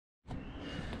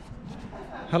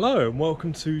Hello and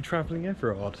welcome to Travelling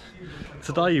Everard.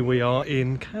 Today we are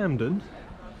in Camden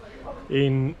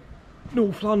in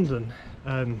North London.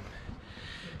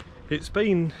 It's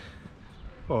been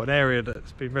an area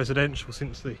that's been residential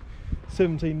since the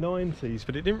 1790s,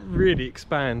 but it didn't really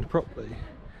expand properly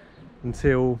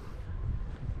until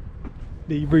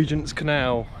the Regent's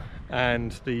Canal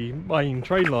and the main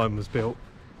train line was built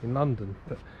in London.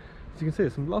 But as you can see,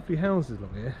 there's some lovely houses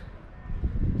along here.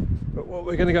 But what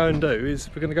we're going to go and do is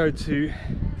we're going to go to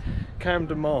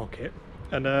Camden Market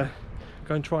and go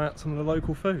and try out some of the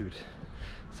local food.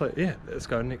 So yeah, let's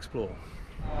go and explore.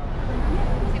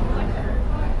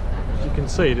 As you can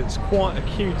see, it's quite a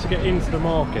queue to get into the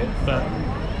market, but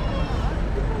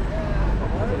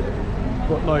we've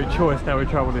got no choice now we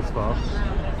travel this far.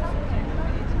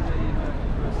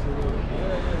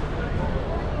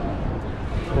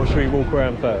 Or should we walk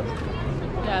around first?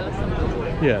 Yeah, let's have a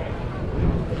look. Yeah.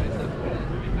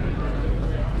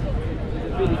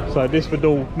 So this would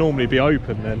all normally be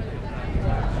open then.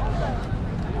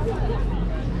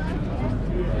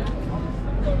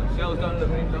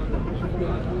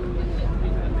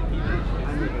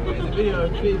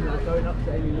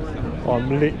 I'm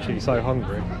literally so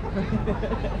hungry.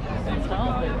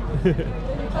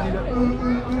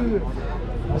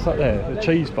 What's that there? The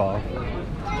cheese bar. Do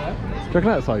you reckon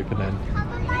that's open then?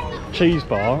 Cheese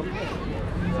bar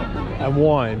and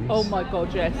wines. Oh my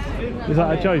god, yes. Is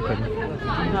that a joke?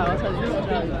 No, I'll tell you it's a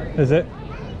joke. Is it?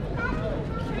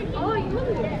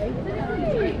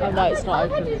 Oh no, it's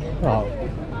not open. Oh.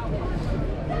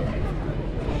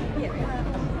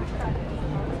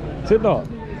 Is it not?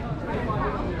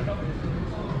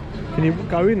 Can you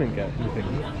go in and get anything?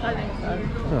 I think so.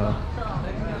 Oh.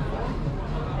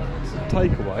 It's a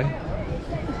takeaway.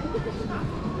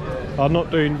 I'm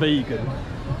not doing vegan.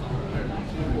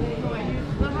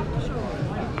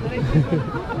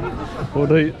 Well,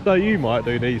 no, you might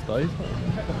do these days.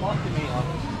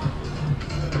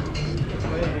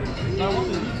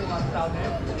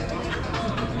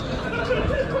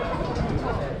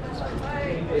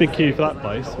 Big queue for that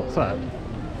place. What's that?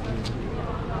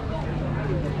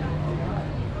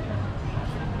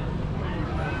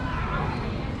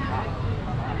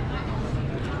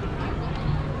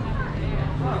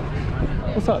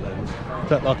 What's that then? Is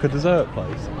that like a dessert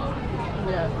place?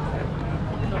 Yeah.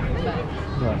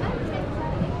 Right.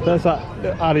 There's that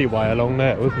alleyway along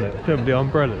there, wasn't it? Remember the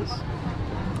umbrellas?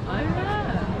 Oh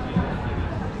yeah.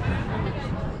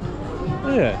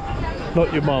 Oh, yeah.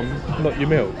 Not your mum, not your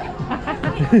milk.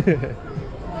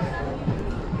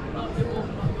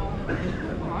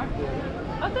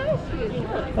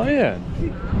 Oh yeah.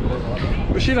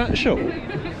 Was she that short?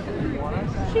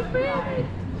 She's really.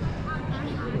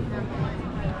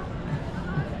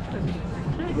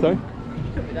 So?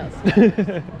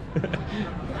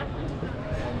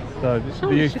 So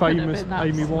the famous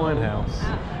Amy Winehouse,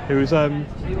 who was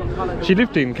she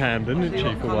lived in Camden, didn't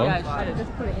she, for a while?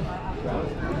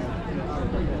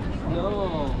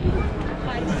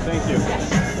 Thank you.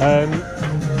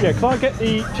 Yeah, can I get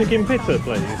the chicken pita,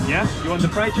 please? Yeah? You want the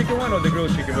fried chicken one or the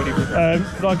grilled chicken? What do you prefer?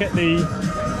 Could I get the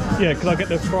could I get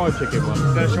the fried chicken one?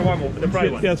 The shawarma, the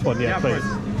fried one? Yeah, that's one, yeah, please.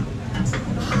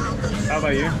 How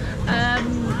about you?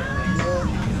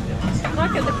 Can I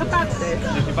get the kebab dish?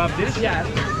 The kebab dish? Yeah,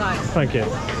 thanks. Thank you.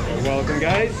 You're welcome,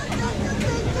 guys.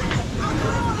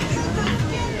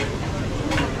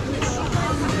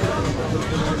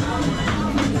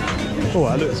 Oh,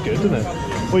 that looks good, doesn't it?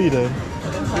 What are you doing?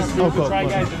 This food we'll try,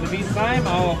 guys, in the meantime.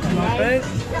 Our best.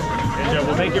 And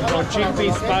we'll make it from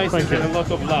chickpea spices and a lot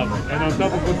of love. And on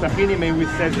top of the tahini made with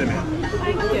sesame.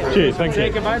 Thank you. Cheers, thank you.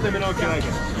 Take a bite, let me know if you like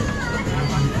it.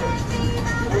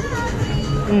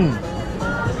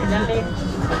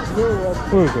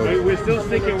 Oh, good. We're still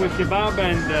sticking with kebab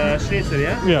and schnitzel,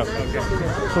 yeah? Yeah. Okay.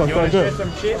 So You want to good. share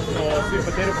some chips or sweet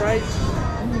potato fries?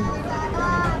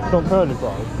 Not curly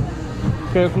fries.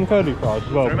 Get some curly fries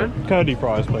as well. German? Curly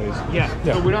fries, please. Yeah.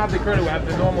 So we don't have the curly, we have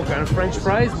the normal kind of French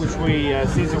fries, which we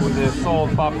season with the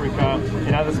salt, paprika,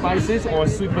 and other spices, or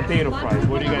sweet potato fries.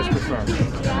 What do you guys prefer?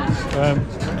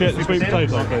 Get the sweet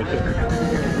potato, please.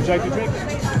 Would you like to drink?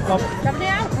 Do you have any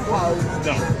alcohol?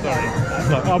 No, sorry.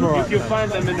 No, I'm alright. If you find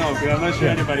them, let me know, because I'm not sure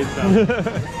anybody's done.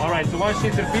 Alright, so one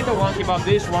schnitzel pita, one kebab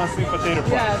dish, one sweet potato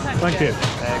fry. Yeah, Thank you.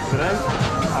 Excellent.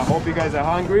 I hope you guys are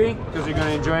hungry, because you're going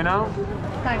to enjoy now.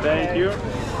 Thank you.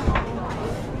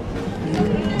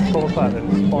 What's that then?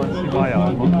 Spicy mayo.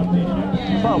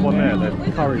 That one there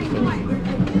then, curry sauce.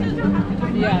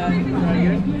 Yeah.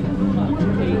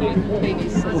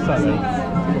 What's that then?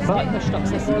 What's that? Mushed up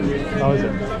sesame. Oh, is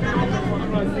it?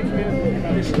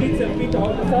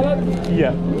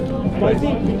 Yeah. Please.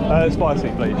 Spicy,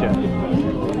 please, yeah.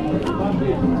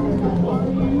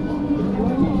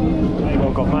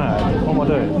 I got mad. What am I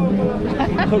doing?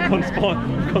 I've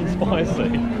gone spicy.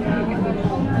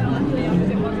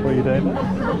 What are you doing?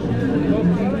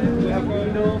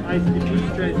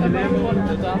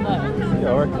 Yeah,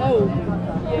 I reckon. Oh,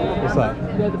 What's that?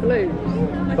 the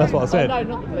blues. That's what I said. Oh,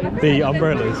 no, not the blues. The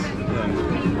umbrellas.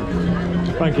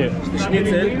 Thank you.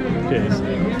 Cheers.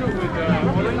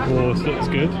 Oh, this looks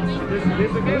good.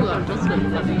 That does look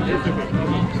lovely.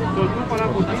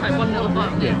 I'll take one little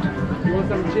bite. Yeah. You want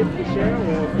some chips to share or?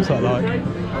 What's that like?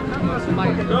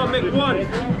 No, make one.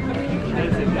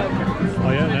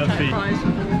 Oh yeah, that's the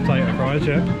potato fries,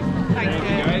 yeah. Thank you.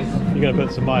 Guys. You're going to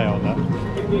put some mayo on that.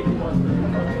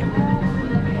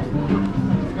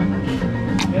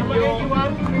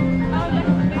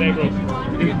 There goes.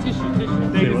 Tissue.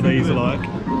 See what these are like.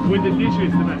 With the tissue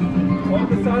is the best. All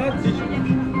the salads?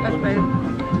 That's better.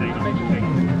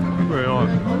 Very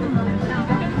nice.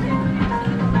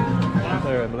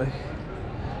 There, Emily.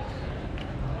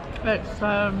 It's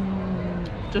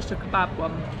just a kebab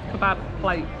one. Kebab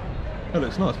plate. That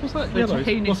looks nice. What's that The yellow?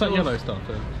 tahini What's that sauce. yellow stuff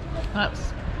then?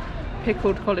 That's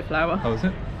pickled cauliflower. Oh, is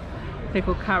it?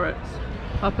 Pickled carrots.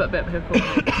 I'll put a bit of pickle. Do you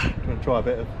want to try a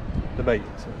bit of the meat?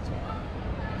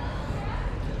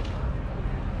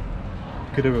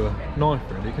 Could do with a knife,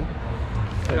 really, couldn't you?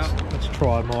 Let's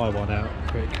try my one out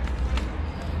quick.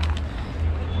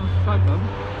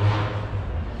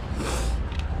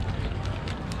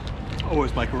 I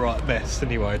always make a right mess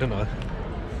anyway, don't I?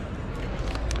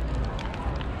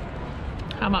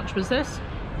 How much was this?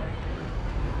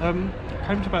 Came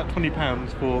to about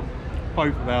 £20 for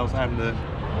both of ours and the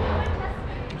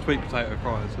sweet potato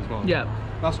fries as well. Yeah.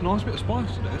 That's a nice bit of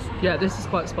spice to this. Yeah, this is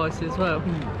quite spicy as well.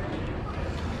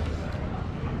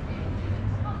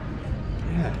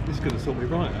 Yeah, this is going to sort me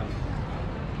right out.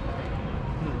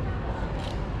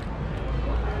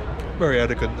 Very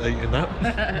elegant eating that.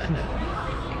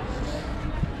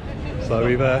 So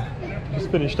we've just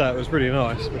finished that. It was really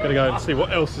nice. We're going to go and see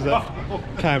what else is at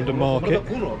Camden Market.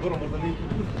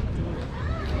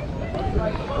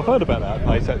 I've heard about that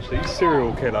place actually. It's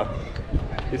Serial Killer.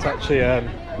 It's actually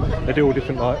they do all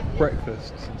different like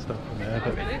breakfasts and stuff in there.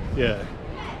 But yeah.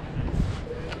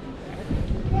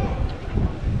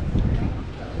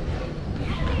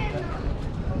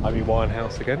 Amy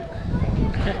Winehouse again.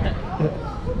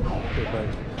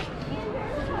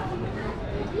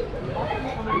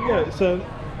 Yeah,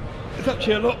 it's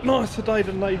actually a lot nicer day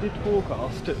than they did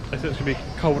forecast. They said it's going to be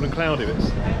cold and cloudy, but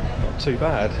it's not too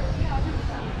bad.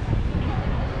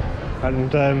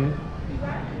 And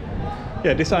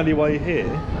yeah, this alleyway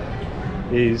here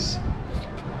is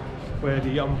where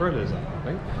the umbrellas are, I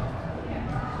think.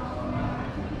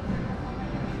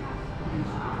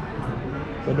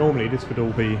 But normally this would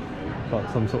all be like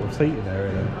some sort of seating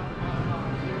area then.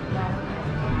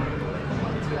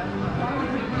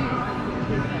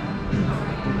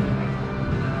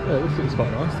 Yeah, this looks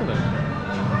quite nice, doesn't it?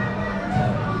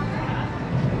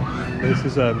 This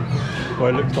is what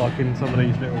it looks like in some of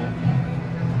these little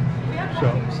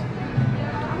shops.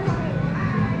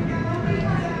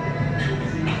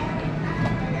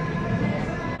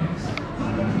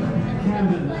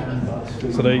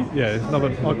 So they, yeah, it's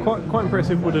another quite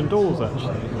impressive wooden doors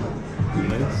actually.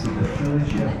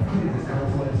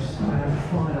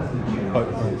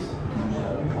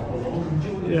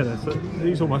 Yeah,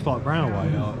 these almost like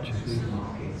railway arches.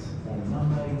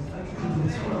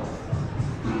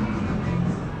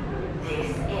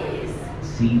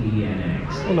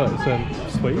 Oh no, it's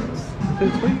sweets. Is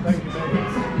it sweets?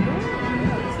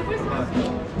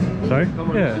 Sorry?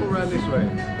 Yeah. Around this way.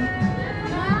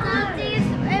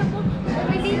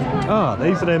 Ah,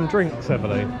 these are them drinks,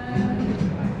 Emily.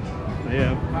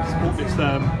 Yeah, it's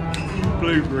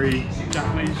blueberry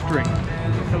Japanese drink.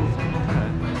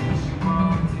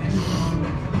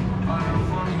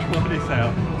 Try this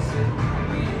out.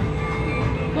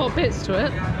 What bits to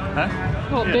it? Huh?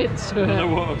 What bits to I it? don't know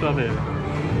what I've done here.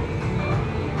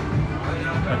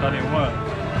 I've done it work.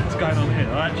 What's going on here?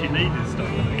 I actually need this stuff.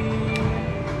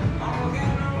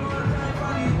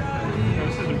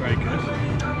 This isn't very good.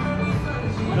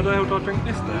 How the hell do I drink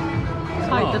this then?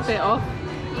 Take the bit off.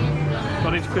 Do I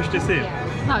need to push this in?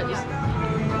 No, just...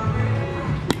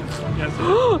 Yes.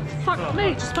 Fuck me,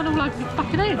 it just went all over your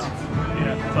fucking head.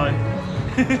 Yeah, so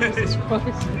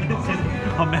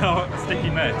I'm now a sticky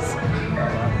mess.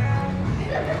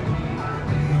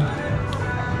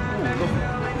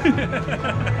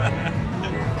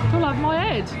 It's all over my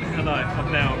head. I know,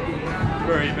 I'm now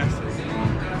very messy.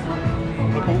 I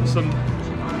bought some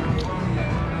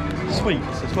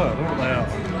sweets as well, I don't know what they are.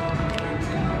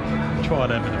 Try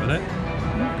them in a minute.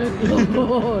 Good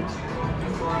lord.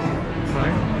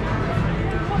 Right.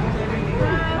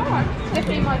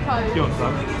 Slipping my toes. You want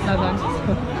some? No thanks.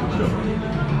 Sure.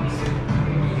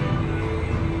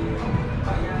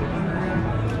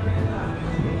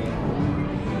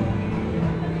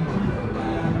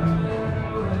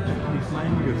 Japanese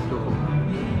mango store.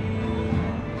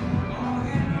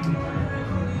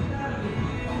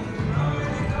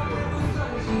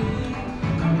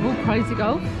 Oh, crazy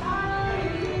golf.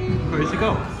 Crazy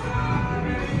golf.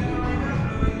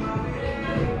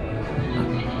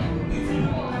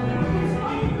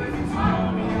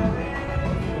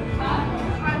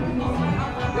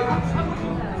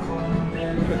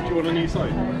 Do you want a new soap?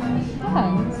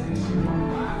 Thanks.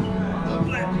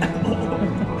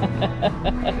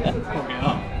 Pop it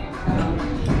up.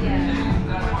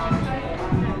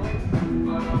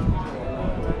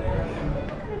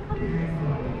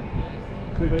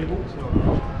 Do they also?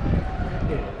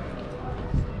 Yeah.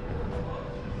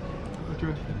 What do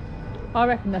you reckon? I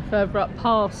reckon they're further up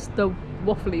past the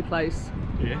waffly place.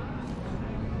 Yeah.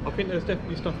 I think there's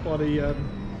definitely stuff by the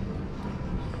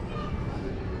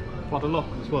lock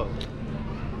as well.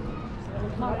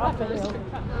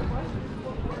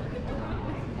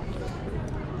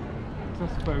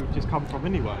 That's where we've just come from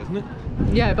anyway, isn't it?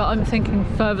 Yeah, but I'm thinking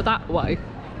further that way.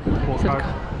 What, So-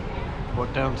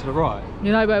 what, down to the right?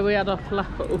 You know where we had our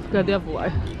falafel? Go the other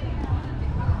way.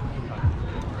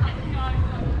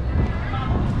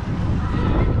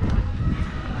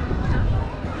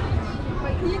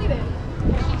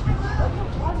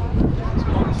 It's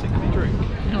quite a sickly drink.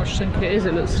 I just think it is.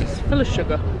 It looks full of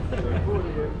sugar.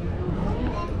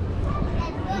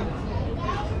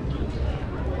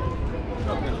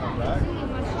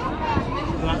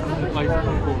 That's the place that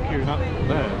people were queuing up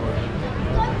there.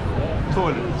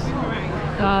 Toilets.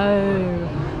 Oh.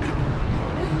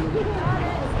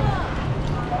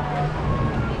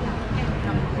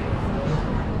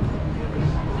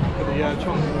 For the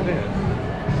chocolate here.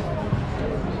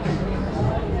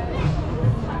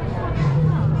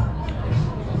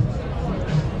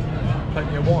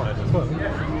 Plenty of wine as well.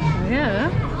 Yeah.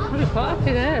 I'd be quite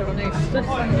happy there on Easter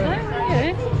Sunday.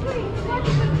 Yeah.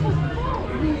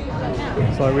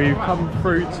 So we've come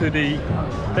through to the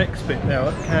next bit now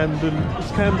at Camden.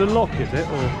 It's Camden Lock, is it?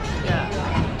 Or Yeah.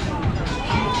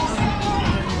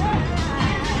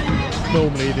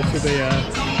 normally this would be a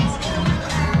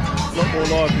lot more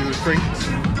lively with drinks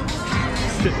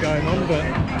and shit going on, but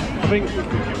I think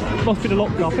it must be the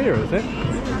lock up here, is it?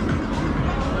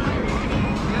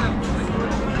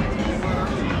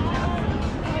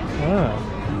 Ah.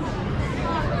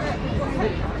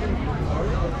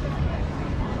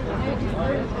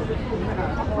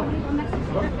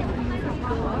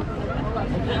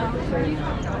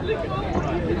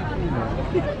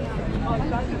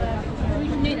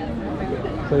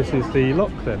 So this is the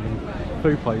lock then,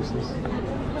 food places.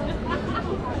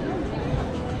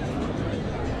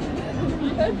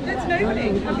 There's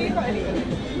nobody. Have you got any?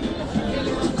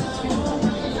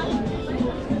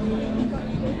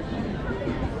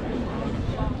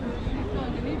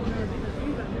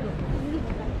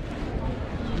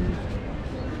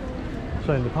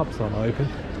 Showing the pubs aren't open.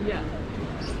 Yeah.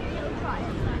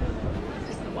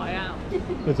 It's the way out.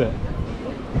 Is it?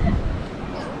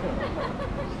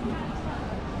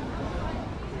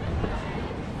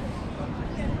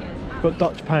 Got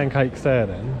Dutch pancakes there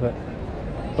then, but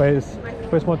where's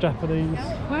my Japanese?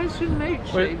 Where's your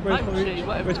mochi? Mochi,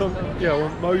 whatever it's called. Yeah, I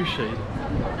want mochi.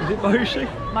 Is it mochi?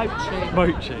 Mochi.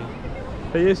 Mochi.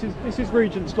 But yeah, this is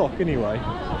Regent's Lock anyway.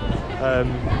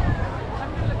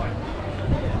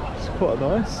 It's quite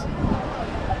nice.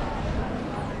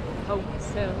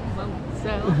 Hotel,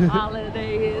 motel,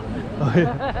 holiday inn. Oh,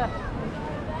 yeah.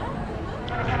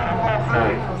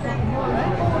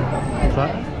 What's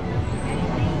that?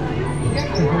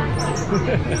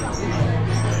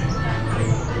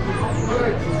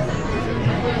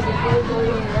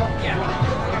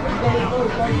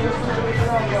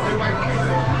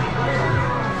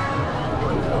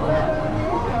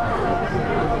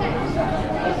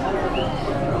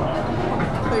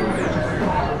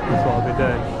 That's what I'll be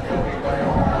doing.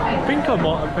 I think I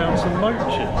might have found some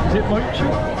mochi. Is it mochi?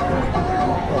 I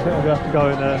think I'm going to have to go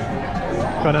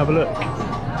and have a look.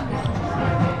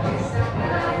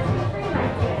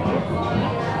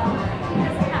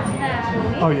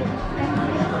 Oh yeah.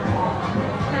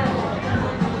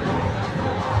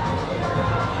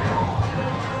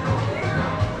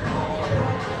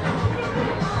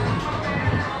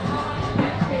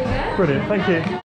 Brilliant, thank you.